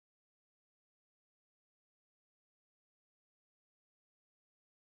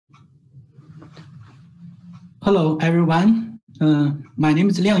Hello, everyone. My name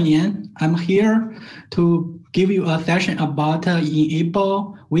is Liang. I'm here to give you a session about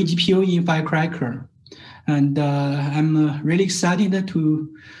enable vGPU in Firecracker. And I'm really excited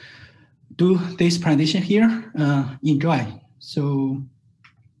to do this presentation here. Enjoy. So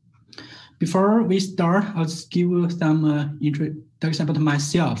before we start, I'll just give you some introduction about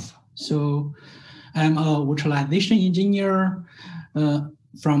myself. So I'm a virtualization engineer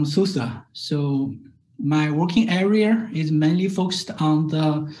from SUSE. So my working area is mainly focused on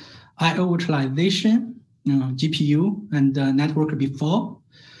the I/O virtualization, GPU, and network before.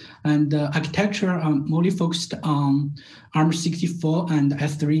 And architecture, I'm mostly focused on ARM64 and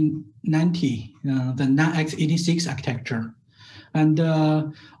S390, the non-x86 architecture. And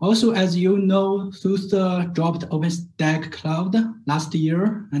also, as you know, SUSE dropped OpenStack Cloud last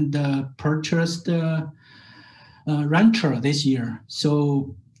year and purchased Rancher this year.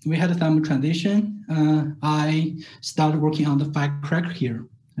 So we had some transition. I started working on the Firecracker here,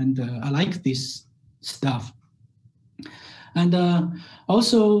 and I like this stuff. And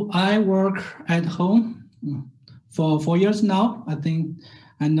also, I work at home for 4 years now.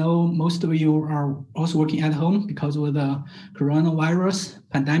 I know most of you are also working at home because of the coronavirus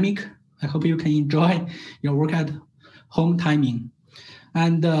pandemic. I hope you can enjoy your work at home timing.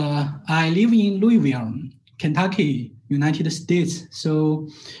 And I live in Louisville, Kentucky, United States. So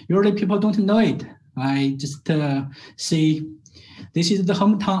usually people don't know it. I just say this is the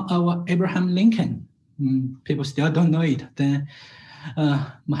hometown of Abraham Lincoln. People still don't know it. Then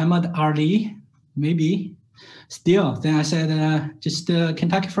Muhammad Ali, maybe still. Then I said just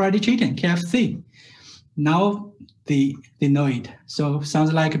Kentucky Fried Chicken, KFC. Now they know it. So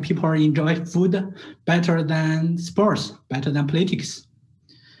sounds like people enjoy food better than sports, better than politics.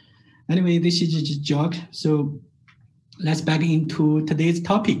 Anyway, this is just a joke. So let's back into today's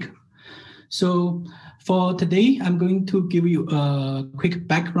topic. So for today, I'm going to give you a quick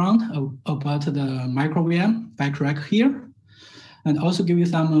background about the micro VM Firecracker here, and also give you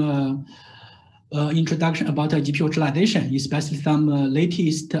some introduction about GPU virtualization, especially some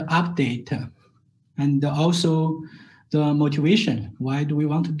latest update, and also the motivation. Why do we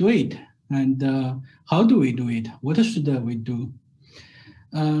want to do it? And how do we do it? What should we do?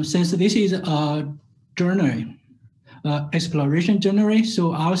 Since this is a journey, exploration journey,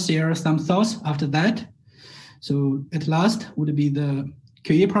 so I'll share some thoughts after that. So at last would be the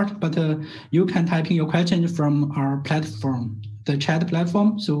QA part, but you can type in your question from our platform, the chat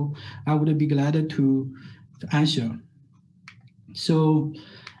platform. So I would be glad to answer. So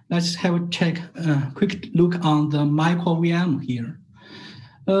let's have a quick look on the micro VM here.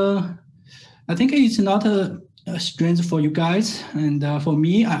 I think it's not strange for you guys, and for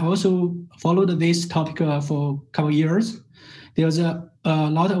me, I also followed this topic for a couple of years. There's a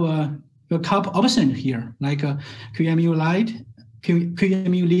lot of a couple options here, like QEMU Lite,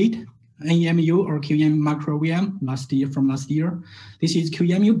 QEMU Lead, NEMU or QEMU Macro VM from last year. This is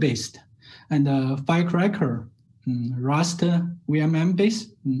QEMU based, and Firecracker, Rust VMM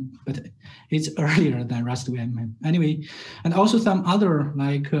based, but it's earlier than Rust VMM. Anyway, and also some other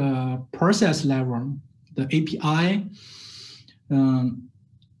like process level, the API,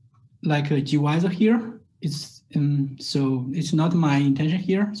 like gvisor here. So it's not my intention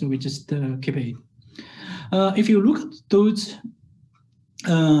here, so we just keep it. If you look at those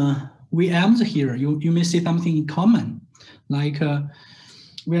VMs here, you may see something in common, like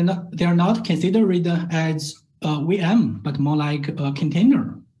they are not considered as a VM, but more like a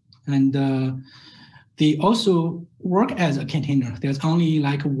container, and they also work as a container. There's only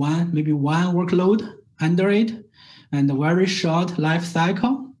like maybe one workload under it, and a very short life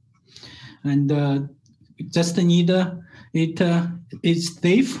cycle, and just need it's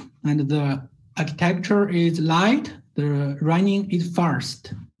safe, and the architecture is light, the running is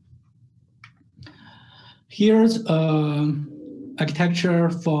fast. Here's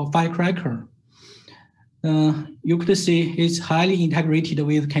architecture for Firecracker. You could see it's highly integrated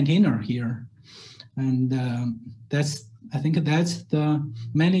with container here, and I think that's the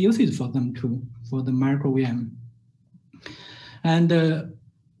main usage for them too, for the micro VM. And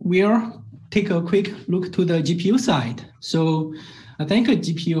we'll take a quick look to the GPU side. So I think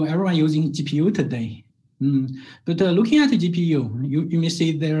everyone using GPU today. But looking at the GPU, you may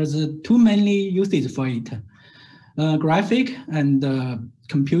see there's two mainly uses for it, graphic and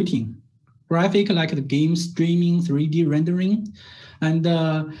computing. Graphic like the game streaming, 3D rendering, and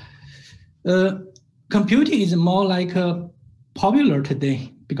computing is more like popular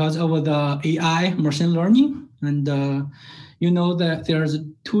today because of the AI machine learning, and you know that there's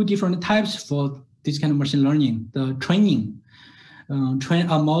two different types for this kind of machine learning. The training, train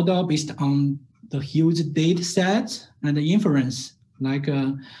a model based on the huge data sets and the inference. Like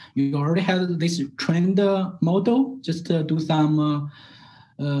you already have this trained model, just do some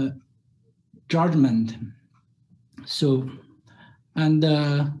judgment. So, and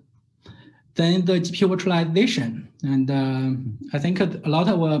then the GPU virtualization. And I think a lot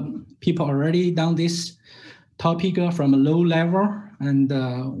of people already done this topic from a low level. And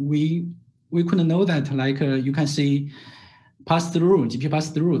we couldn't know that, like you can see pass-through, GPU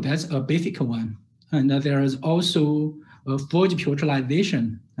pass-through, that's a basic one. And there is also a full GPU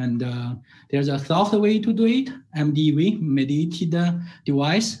virtualization. And there's a soft way to do it, MDV, mediated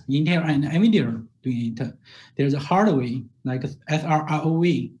device, Intel and NVIDIA doing it. There's a hard way, like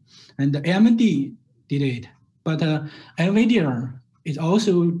SRROV, and AMD did it. But NVIDIA is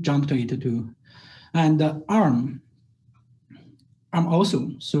also jumped to it too. And ARM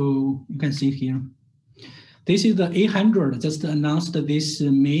also, so you can see here. This is the 800, just announced this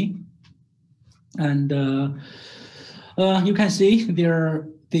May. And you can see there,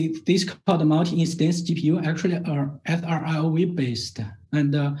 this called multi-instance GPU actually are SRIOV based.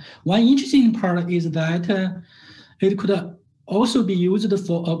 And one interesting part is that it could also be used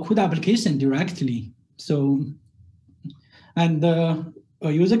for a CUDA application directly. So, and a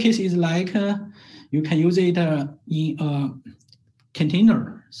user case is like you can use it in a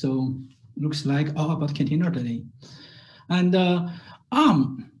container. So looks like all about container today. And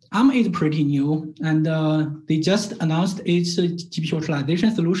ARM is pretty new, and they just announced its GPU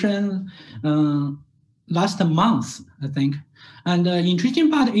virtualization solution last month, I think. And interesting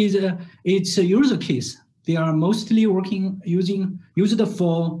part is its user case. They are mostly used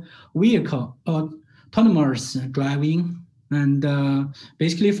for vehicle autonomous driving, and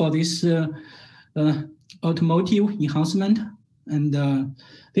basically for this automotive enhancement. And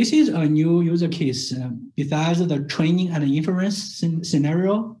this is a new user case besides the training and inference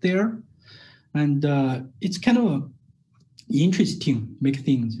scenario there. And it's kind of interesting, make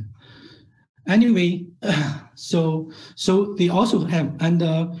things. Anyway, so they also have, and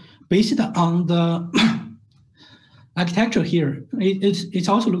based on the architecture here, it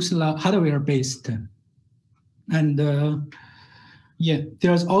also looks like hardware based. And yeah,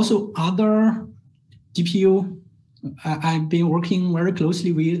 there's also other GPU. I've been working very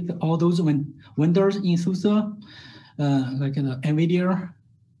closely with all those vendors in SUSE, like the NVIDIA,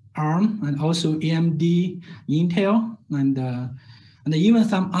 ARM, and also AMD, Intel, and even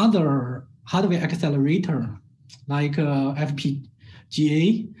some other hardware accelerator like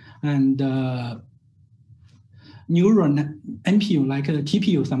FPGA and neural NPU, like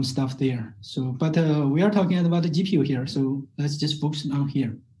TPU, some stuff there. So, but we are talking about the GPU here, so let's just focus on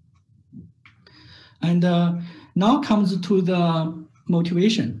here. And now comes to the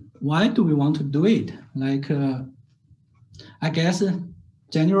motivation. Why do we want to do it? Like, I guess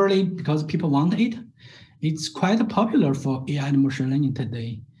generally because people want it. It's quite popular for AI and machine learning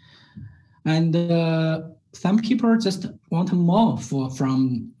today. And some people just want more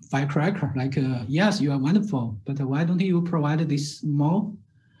from Firecracker. Like, yes, you are wonderful, but why don't you provide this more?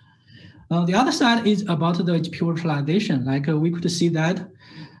 The other side is about the GPU virtualization. Like we could see that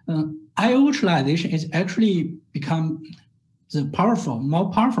I/O virtualization is actually become more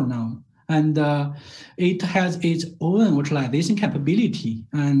powerful now, and it has its own virtualization capability,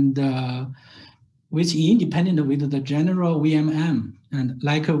 and which is independent with the general VMM. And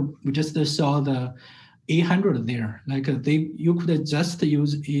like we just saw the 800 there, like you could just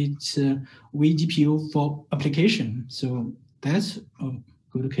use its vGPU for application. So that's a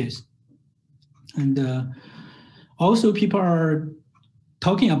good case. And also people are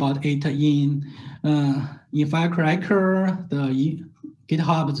talking about it in Firecracker, the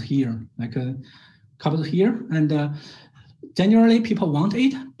GitHubs here, like a couple here, and generally people want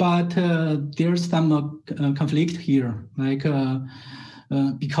it, but there's some conflict here, like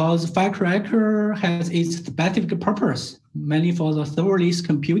because Firecracker has its specific purpose, mainly for the serverless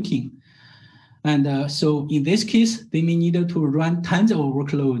computing. And so in this case, they may need to run tons of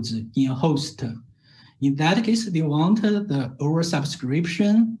workloads in a host. In that case, they want the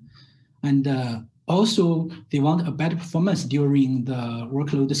oversubscription, and also they want a better performance during the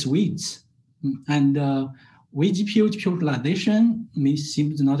workload switches. And vGPU virtualization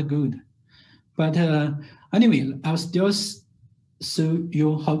seems not good. But anyway, I'll still show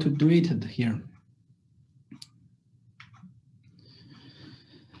you how to do it here.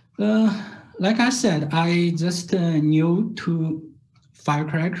 Like I said, I just new to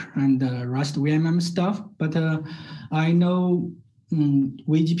Firecracker and Rust VMM stuff, but I know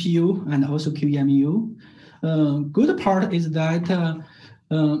vGPU and also QEMU. Good part is that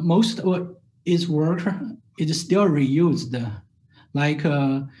most of its work is still reused. like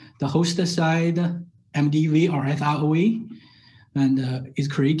the host side MDV or SROE, and is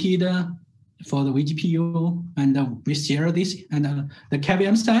created for the vGPU, and we share this. And the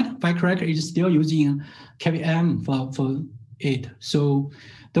KVM side, Firecracker is still using KVM for it. So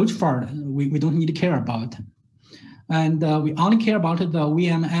those parts we don't need to care about. And we only care about the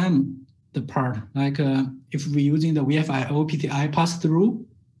VMM, the part, like if we're using the VFIO PCI pass-through,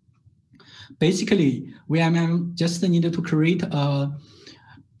 basically VMM just needed to create a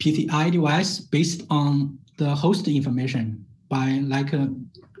PCI device based on the host information by like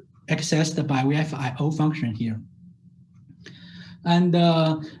accessed by VFIO function here. And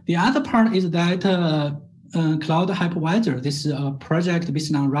the other part is that Cloud Hypervisor, this is a project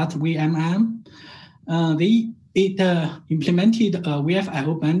based on Rust VMM. It implemented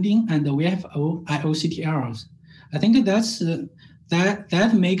VFIO binding and VFIO IOCTLs. I think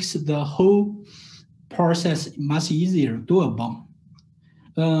that makes the whole process much easier, doable.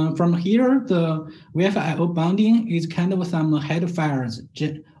 From here, the VFIO binding is kind of some header files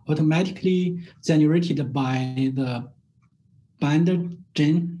automatically generated by the binder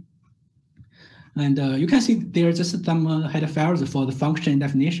gen. And you can see there's just some header files for the function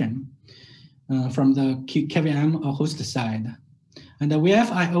definition from the KVM or host side. And the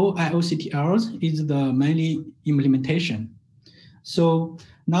VFIO IOCTLs is the mainly implementation. So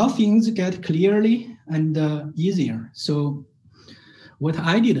now things get clearly and easier. So what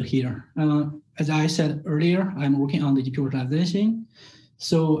I did here, as I said earlier, I'm working on the GPU virtualization.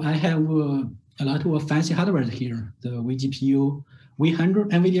 So I have a lot of fancy hardware here, the vGPU, V100,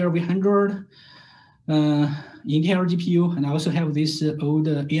 NVIDIA V100, Intel GPU, and I also have this old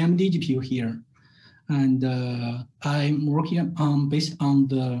AMD GPU here. And I'm working on based on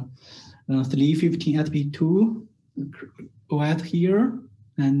the 315 SP2 OS here,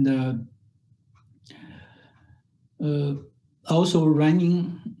 and also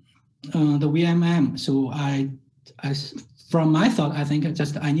running the VMM. So I from my thought, I think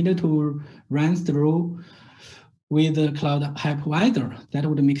I needed to run through with the Cloud Hypervisor. That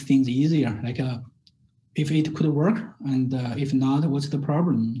would make things easier. Like if it could work, and if not, what's the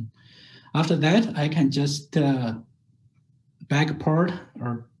problem? After that, I can just backport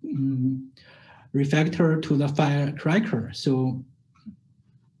or refactor to the Firecracker. So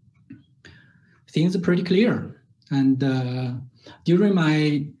things are pretty clear. And during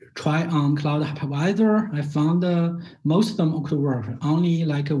my try on Cloud Hypervisor, I found most of them could work, only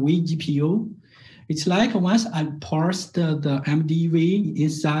like a vGPU. It's like once I parsed the MDV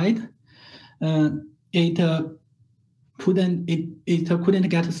inside, it couldn't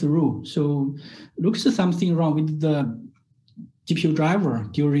get through. So looks something wrong with the GPU driver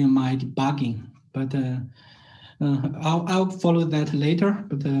during my debugging. But I'll follow that later.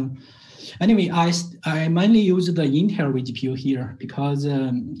 But anyway, I mainly use the Intel vGPU here because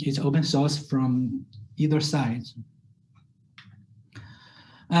it's open source from either side.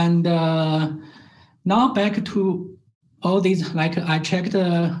 And now back to all these, like I checked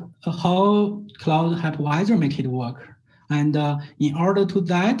how Cloud Hypervisor make it work. And in order to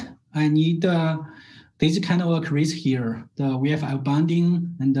that, I need this kind of creates here, the VFIO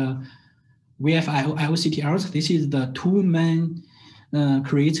binding and the VFIO IOCTLs. This is the two main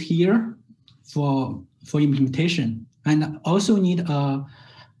creates here for implementation. And also need a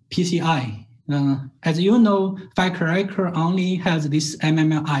PCI. As you know, Firecracker only has this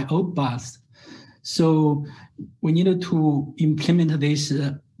MMIO bus. So we needed to implement this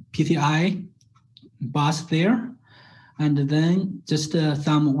PCI bus there, and then just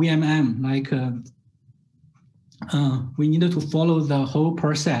some VMM, like we needed to follow the whole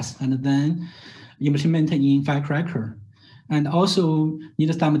process and then implement it in Firecracker. And also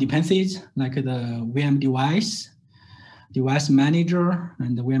need some dependencies like the VM device manager,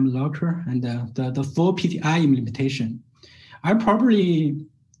 and the VM locker, and the full PCI implementation. I probably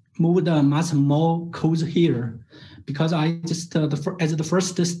moved much more codes here because I just, as the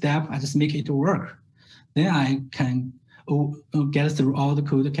first step, I just make it work. Then I can get through all the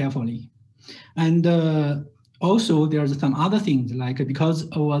code carefully. And also there's some other things, like because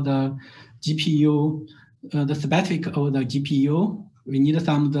of the GPU, the specific of the GPU, we need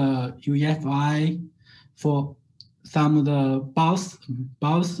some of the UEFI for some of the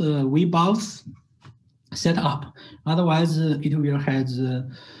VBOS set up. Otherwise, it will have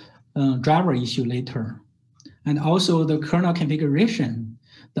driver issue later. And also the kernel configuration.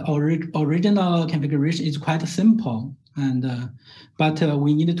 The original configuration is quite simple, and but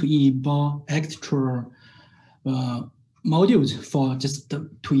we needed to enable extra modules for just to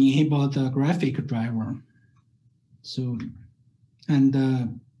enable the graphic driver. So,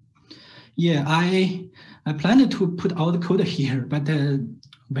 and yeah, I planned to put all the code here, but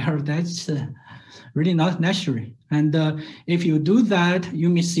well, that's really not necessary. And if you do that, you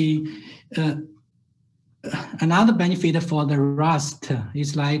may see another benefit for the Rust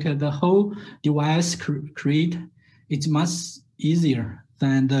is like the whole device create it's much easier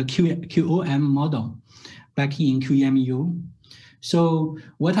than the QOM model back in QEMU. So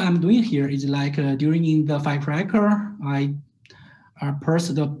what I'm doing here is like during the Firecracker, I parse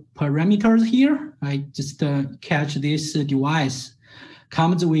the parameters here. I just catch this device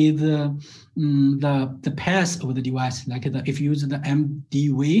comes with the path of the device. Like if you use the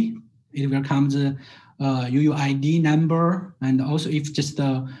MDV, it will come the UUID number, and also if just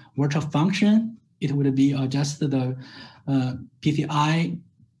the virtual function, it would be just the PCI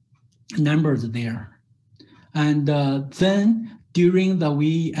numbers there. And then during the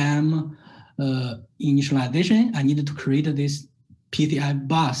VM initialization, I needed to create this PCI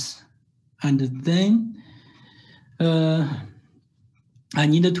bus, and then I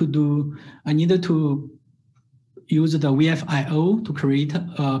needed to use the VFIO to create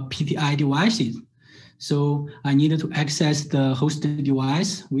PCI devices. So I needed to access the host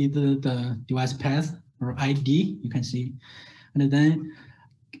device with the device path or ID, you can see. And then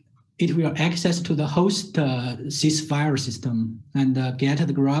it will access to the host sys file system and get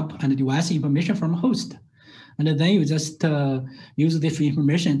the grub and the device information from host. And then you just use this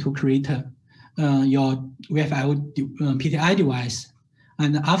information to create your VFIO PCI device.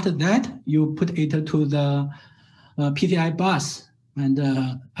 And after that, you put it to the PCI bus. And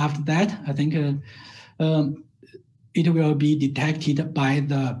after that, I think it will be detected by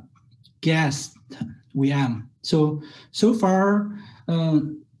the guest VM. So far,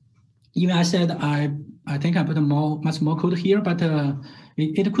 even I said I think I put much more code here, but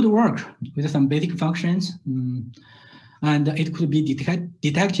it could work with some basic functions, and it could be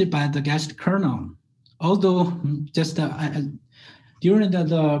detected by the guest kernel. Although just during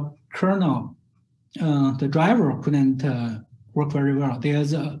the kernel, the driver couldn't work very well.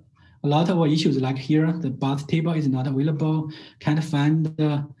 There's a lot of issues like here, the bus table is not available, can't find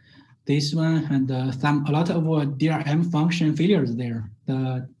this one, and a lot of DRM function failures there.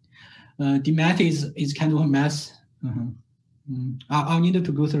 The math is kind of a mess. I'll need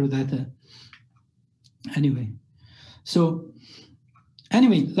to go through that anyway. So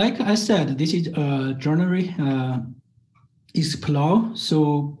anyway, like I said, this is a journey explore.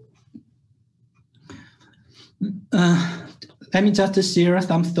 So let me just share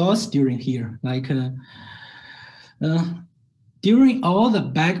some thoughts during here. Like during all the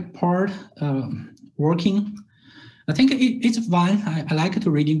back part working, I think it's fine. I like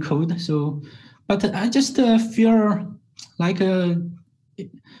to reading code. So, but I just feel like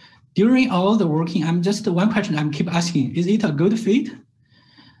during all the working, I'm just one question I'm keep asking: is it a good fit?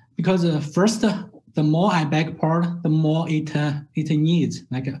 Because first, the more I back part, the more it needs.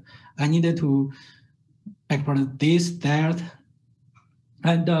 Like I needed to back part this, that,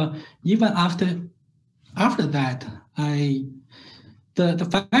 and even after that,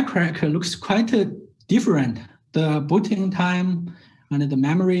 the Firecracker looks quite different. The booting time and the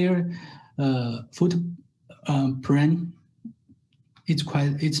memory footprint,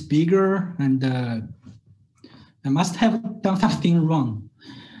 it's bigger, and I must have done something wrong.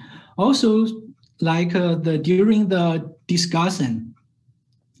 Also, like during the discussion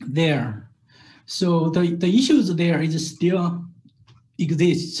there, so the issues there is still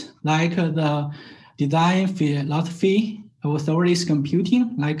exists, like the design philosophy of authorities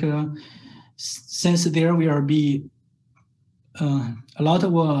computing, like since there will be a lot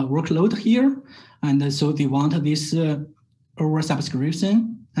of workload here, and so they want this over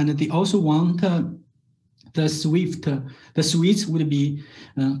subscription, and they also want the switch would be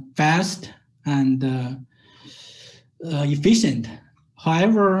fast and efficient.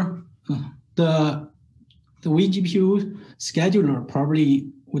 However, the vGPU scheduler probably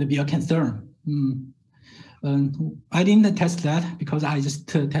would be a concern. I didn't test that because I just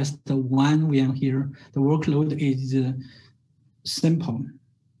test the one VM here. The workload is simple.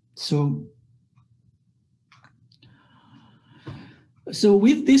 So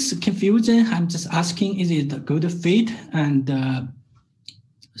with this confusion, I'm just asking, is it a good fit? And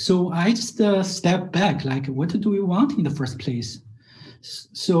so I just step back, like, what do we want in the first place?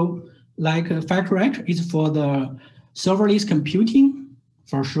 So like Firecracker is for the serverless computing,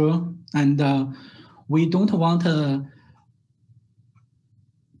 for sure. And we don't want a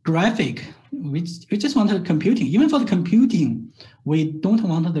graphic. We just want a computing. Even for the computing, we don't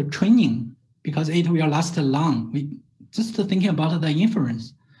want the training because it will last long. We just thinking about the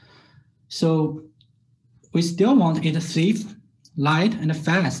inference. So we still want it safe, light, and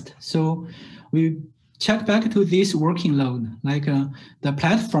fast. So we check back to this working load, like the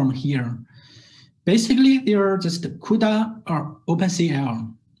platform here. Basically, they are just CUDA or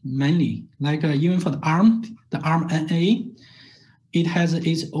OpenCL mainly. Like even for the ARM NA, it has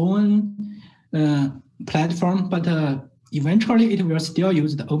its own platform, but eventually it will still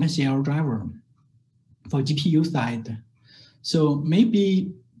use the OpenCL driver for GPU side. So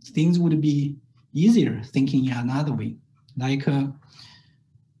maybe things would be easier thinking in another way. Like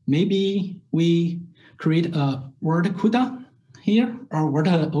maybe we create a word CUDA here or word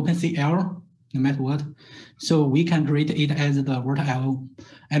OpenCL, no matter what. So we can create it as the word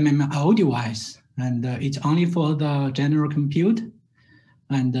MMO device. And it's only for the general compute.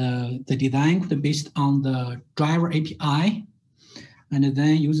 And the design could be based on the driver API, and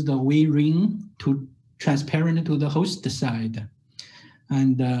then use the vRing to transparent to the host side.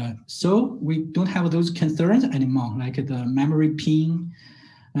 And so we don't have those concerns anymore, like the memory pin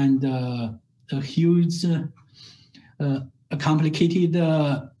and a huge, a complicated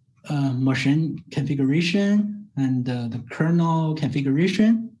machine configuration and the kernel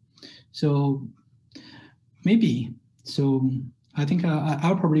configuration. So maybe, so I think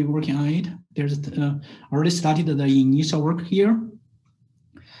I'll probably be working on it. There's already started the initial work here.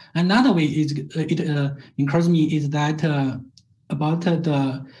 Another way is it encourages me is that about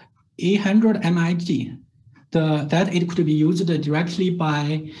the 800 MIG, that it could be used directly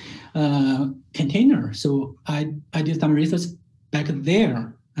by container. So I did some research back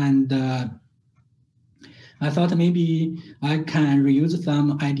there, and I thought maybe I can reuse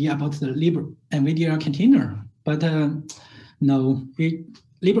some idea about the NVIDIA container, but no,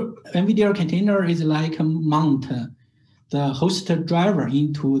 NVIDIA container is like mount the host driver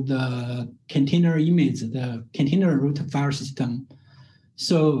into the container image, the container root file system.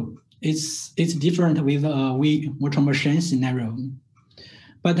 So it's different with virtual machine scenario.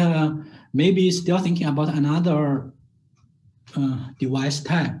 But maybe still thinking about another device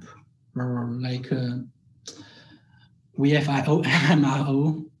type, or like VFIO,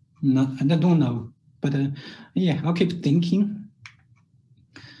 MRO. No, I don't know. But yeah, I'll keep thinking.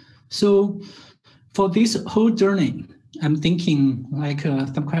 So for this whole journey, I'm thinking like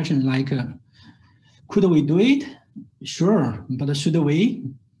some questions like, could we do it? Sure, but should we?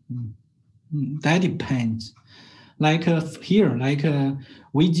 That depends. Like here, like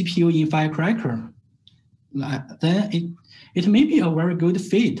vGPU in Firecracker, then it may be a very good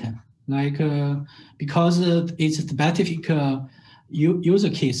fit, like because it's a specific user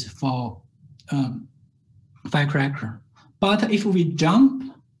case for Firecracker. But if we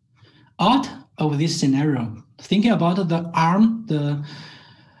jump out of this scenario, thinking about the ARM, the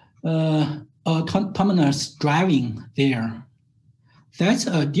autonomous driving there, that's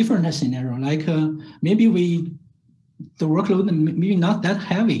a different scenario. Like maybe the workload maybe not that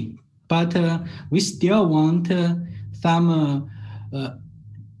heavy, but we still want some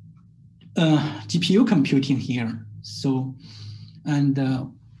GPU computing here. So, and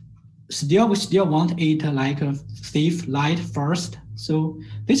we still want it like a safe, light first. So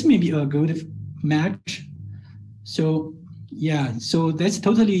this may be a good match. So yeah, so that's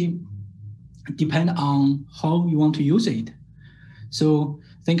totally depend on how you want to use it. So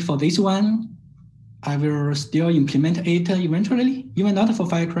I think for this one, I will still implement it eventually, even not for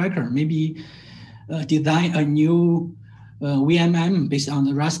Firecracker, maybe design a new VMM based on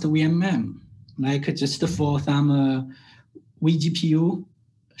the Rust VMM, like just for some vGPU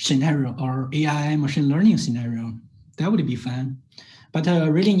scenario or AI machine learning scenario. That would be fun, but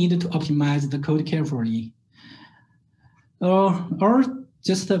really need to optimize the code carefully. Or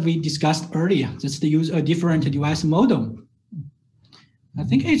just we discussed earlier, just use a different device model. I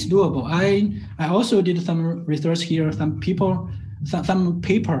think it's doable. I also did some research here. Some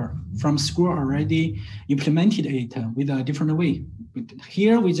paper from school already implemented it with a different way.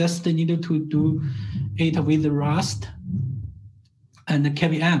 Here we just needed to do it with Rust and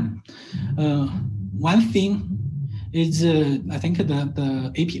KVM. One thing is I think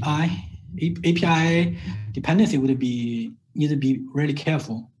the API dependency need to be really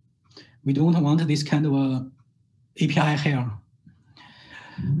careful. We don't want this kind of API here.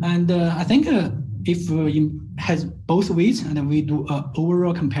 And I think if it has both ways and we do an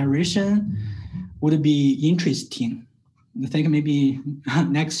overall comparison, would be interesting. I think maybe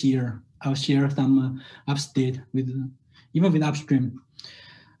next year I'll share some update even with upstream.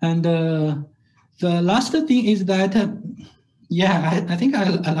 And the last thing is that, yeah, I think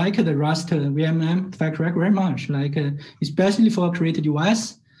I like the Rust VMM Firecracker very much. Like especially for creative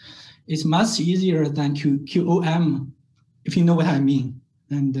device, it's much easier than QOM, if you know what I mean.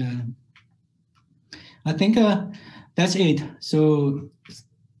 And I think that's it. So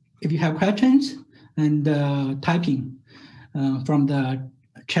if you have questions, and typing from the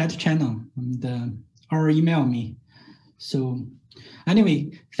chat channel and, or email me. So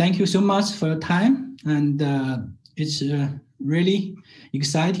anyway, thank you so much for your time, and it's really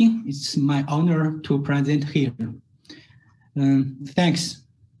exciting. It's my honor to present here. Thanks.